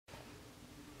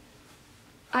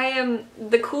I am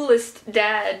the coolest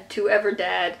dad to ever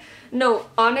dad. No,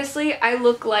 honestly, I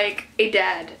look like a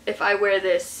dad if I wear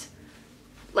this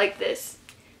like this.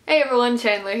 Hey everyone,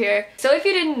 Chandler here. So if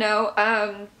you didn't know,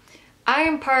 I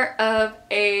am part of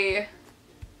a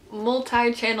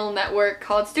multi-channel network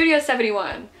called Studio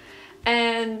 71.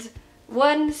 And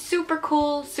one super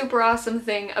cool, super awesome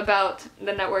thing about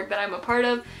the network that I'm a part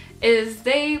of is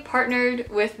they partnered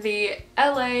with the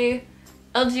LA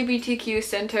LGBTQ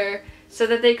Center so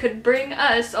that they could bring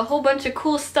us a whole bunch of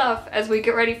cool stuff as we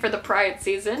get ready for the Pride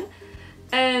season.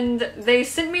 And they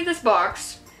sent me this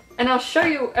box, and I'll show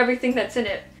you everything that's in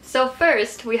it. So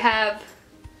first we have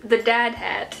the dad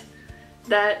hat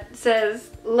that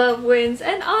says love wins,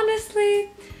 and honestly,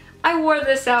 I wore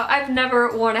this out. I've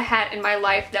never worn a hat in my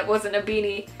life that wasn't a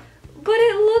beanie, but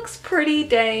it looks pretty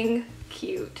dang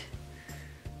cute,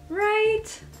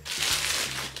 right?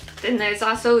 Then there's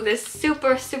also this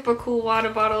super cool water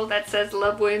bottle that says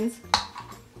love wins.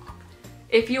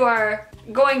 If you are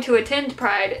going to attend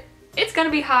Pride, it's gonna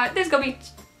be hot, there's gonna be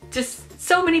just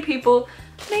so many people.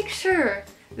 Make sure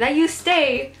that you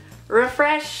stay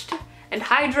refreshed and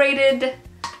hydrated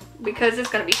because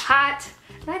it's gonna be hot.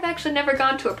 And I've actually never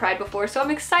gone to a Pride before, so I'm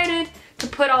excited to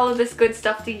put all of this good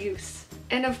stuff to use.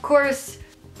 And of course,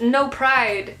 no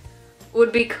Pride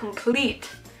would be complete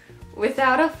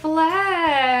without a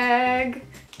flag.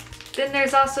 Then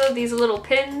there's also these little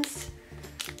pins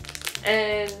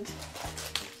and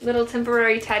little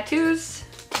temporary tattoos.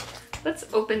 Let's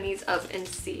open these up and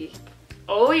see.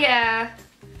 Oh yeah!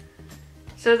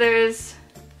 So there's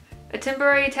a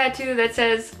temporary tattoo that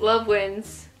says love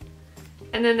wins.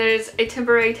 And then there's a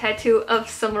temporary tattoo of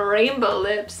some rainbow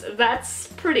lips. That's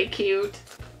pretty cute.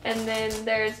 And then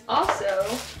there's also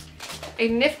a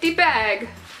nifty bag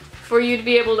for you to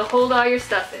be able to hold all your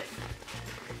stuff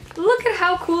in. Look at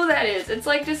how cool that is. It's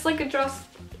like just like a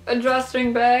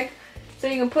drawstring bag. So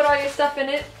you can put all your stuff in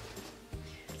it.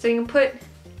 So you can put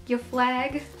your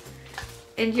flag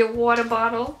and your water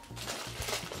bottle.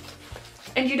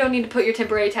 And you don't need to put your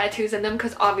temporary tattoos in them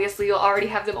because obviously you'll already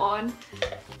have them on.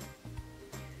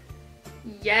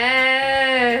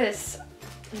 Yes!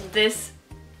 This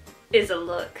is a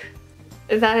look.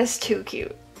 That is too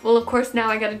cute. Well, of course, now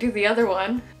I gotta do the other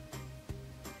one.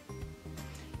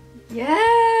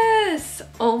 Yes!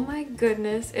 Oh my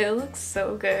goodness, it looks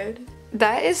so good.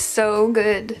 That is so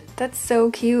good. That's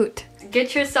so cute.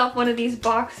 Get yourself one of these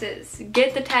boxes.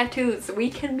 Get the tattoos. We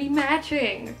can be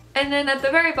matching. And then at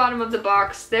the very bottom of the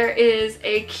box, there is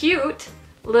a cute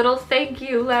little thank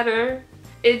you letter.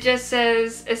 It just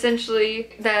says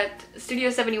essentially that Studio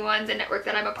 71, the network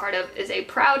that I'm a part of, is a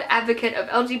proud advocate of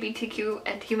LGBTQ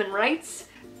and human rights,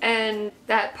 and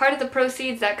that part of the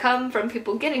proceeds that come from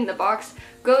people getting the box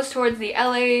goes towards the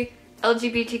LA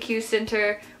LGBTQ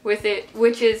Center,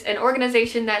 which is an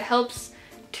organization that helps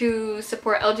to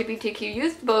support LGBTQ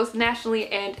youth both nationally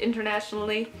and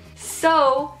internationally.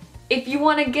 So if you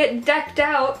want to get decked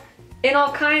out in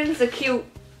all kinds of cute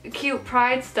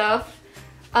Pride stuff,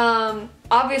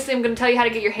 obviously I'm going to tell you how to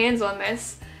get your hands on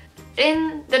this.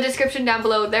 In the description down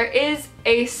below there is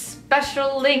a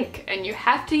special link, and you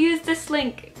have to use this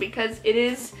link because it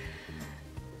is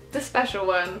the special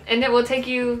one, and it will take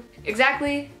you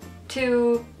exactly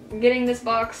to getting this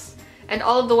box and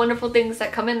all of the wonderful things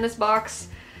that come in this box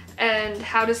and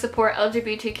how to support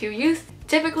LGBTQ youth.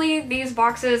 Typically these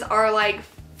boxes are like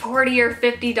 $40 or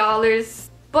 $50,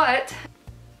 but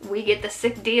we get the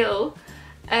sick deal.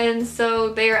 And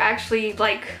so they are actually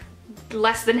like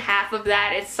less than half of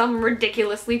that. It's some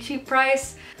ridiculously cheap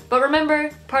price. But remember,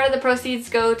 part of the proceeds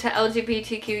go to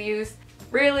LGBTQ youth.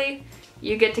 Really,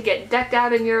 you get to get decked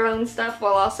out in your own stuff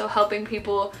while also helping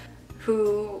people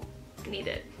who need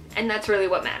it. And that's really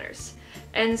what matters.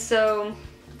 And so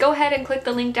go ahead and click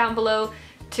the link down below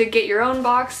to get your own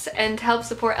box and help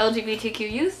support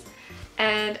LGBTQ youth.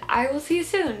 And I will see you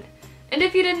soon. And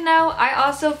if you didn't know, I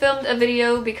also filmed a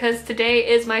video because today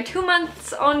is my 2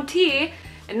 months on T,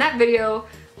 and that video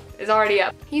is already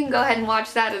up. You can go ahead and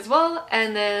watch that as well,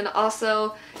 and then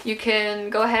also you can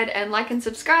go ahead and like and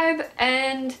subscribe.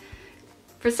 And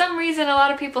for some reason a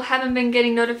lot of people haven't been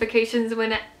getting notifications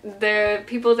when the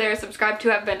people they're subscribed to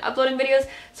have been uploading videos,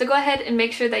 so go ahead and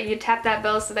make sure that you tap that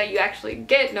bell so that you actually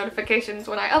get notifications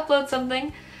when I upload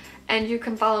something. And you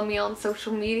can follow me on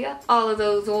social media. All of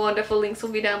those wonderful links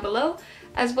will be down below,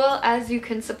 as well as you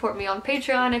can support me on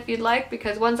Patreon if you'd like,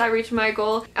 because once I reach my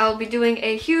goal, I'll be doing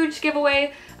a huge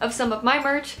giveaway of some of my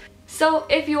merch. So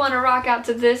if you want to rock out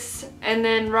to this and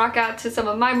then rock out to some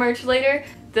of my merch later,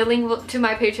 the link to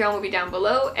my Patreon will be down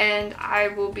below, and I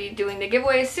will be doing the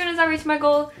giveaway as soon as I reach my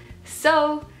goal.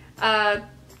 So the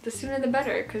sooner the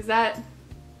better, because that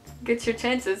get your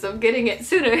chances of getting it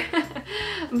sooner.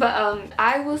 But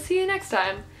I will see you next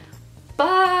time.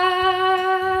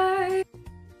 Bye!